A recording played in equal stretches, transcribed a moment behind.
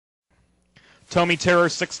Tomy Terror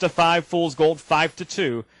 6-5, Fool's Gold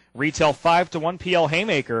 5-2. Retail 5-1. PL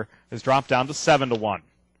Haymaker has dropped down to 7-1.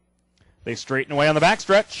 They straighten away on the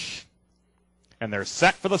backstretch, and they're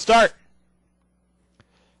set for the start.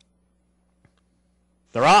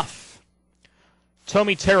 They're off.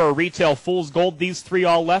 Tomy Terror, Retail, Fool's Gold. These three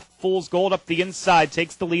all left. Fool's Gold up the inside,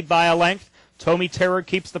 takes the lead by a length. Tomy Terror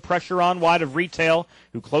keeps the pressure on wide of Retail,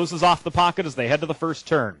 who closes off the pocket as they head to the first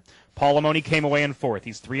turn. Paulimoni came away in fourth.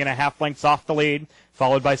 He's 3.5 lengths off the lead,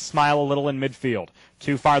 followed by Smile a Little in midfield.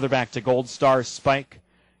 Two farther back to Gold Star Spike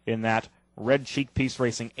in that red cheek piece,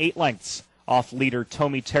 racing 8 lengths off leader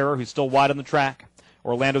Tomy Terror, who's still wide on the track.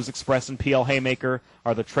 Orlando's Express and PL Haymaker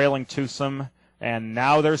are the trailing twosome, and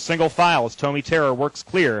now they're single file as Tomy Terror works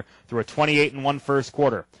clear through a 28-1 first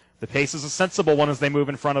quarter. The pace is a sensible one as they move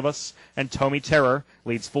in front of us, and Tomy Terror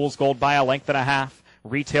leads Fool's Gold by a length and a half.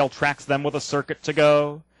 Retail tracks them with a circuit to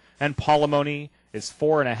go, and Paulimoni is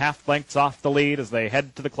 4.5 lengths off the lead as they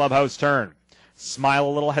head to the clubhouse turn. Smile a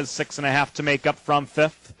Little has 6.5 to make up from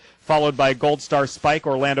fifth, followed by Gold Star Spike,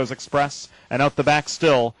 Orlando's Express, and out the back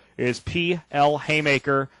still is P.L.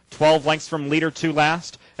 Haymaker, 12 lengths from leader to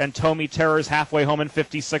last, and Tomy Terror's halfway home in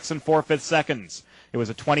 56 4/5 seconds. It was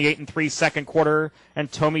a 28-3 second quarter, and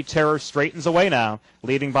Tomy Terror straightens away now,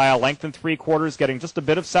 leading by a length and 3/4, getting just a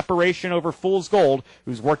bit of separation over Fool's Gold,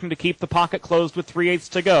 who's working to keep the pocket closed with 3/8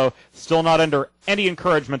 to go, still not under any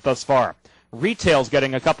encouragement thus far. Retail's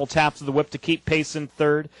getting a couple taps of the whip to keep pace in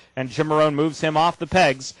third, and Jim Marone moves him off the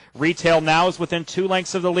pegs. Retail now is within 2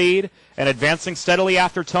 lengths of the lead and advancing steadily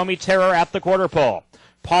after Tomy Terror at the quarter pole.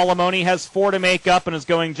 Paulimoni has 4 to make up and is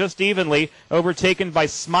going just evenly, overtaken by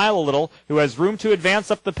Smile a Little, who has room to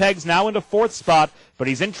advance up the pegs now into 4th spot, but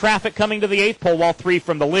he's in traffic coming to the 8th pole while 3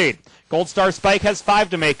 from the lead. Gold Star Spike has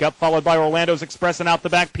 5 to make up, followed by Orlando's Express and out the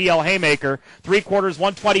back PL Haymaker. 3/4,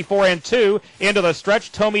 124-2 into the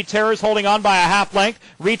stretch. Tomy Terror's holding on by a half length.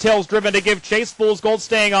 Retail's driven to give chase. Fool's Gold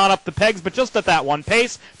staying on up the pegs, but just at that one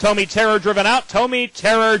pace. Tomy Terror driven out. Tomy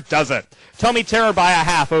Terror does it. Tomy Terror by a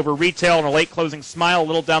half over Retail, and a late closing Smile a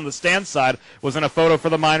Little down the stand side was in a photo for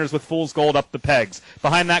the Miners with Fool's Gold up the pegs.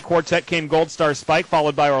 Behind that quartet came Gold Star Spike,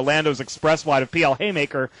 followed by Orlando's Express wide of PL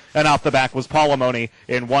Haymaker, and out the back was Paulimoni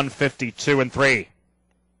in 152 3.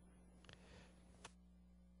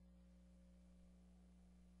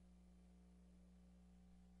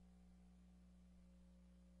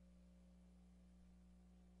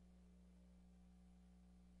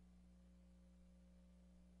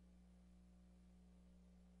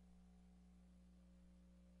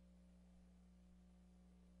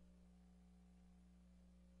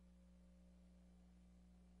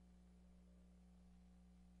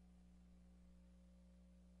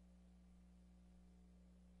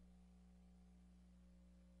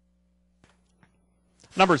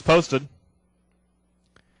 Numbers posted.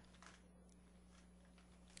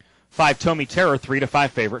 5 Tomy Terror,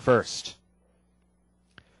 3-5 favorite first.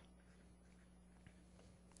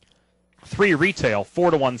 3 Retail,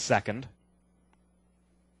 4-1 second.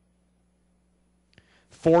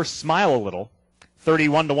 4 Smile a Little,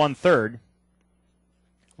 31-1 third.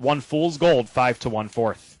 1 Fool's Gold, 5-1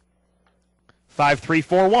 fourth.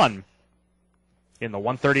 5-3-4-1 in the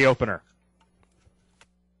 130 opener.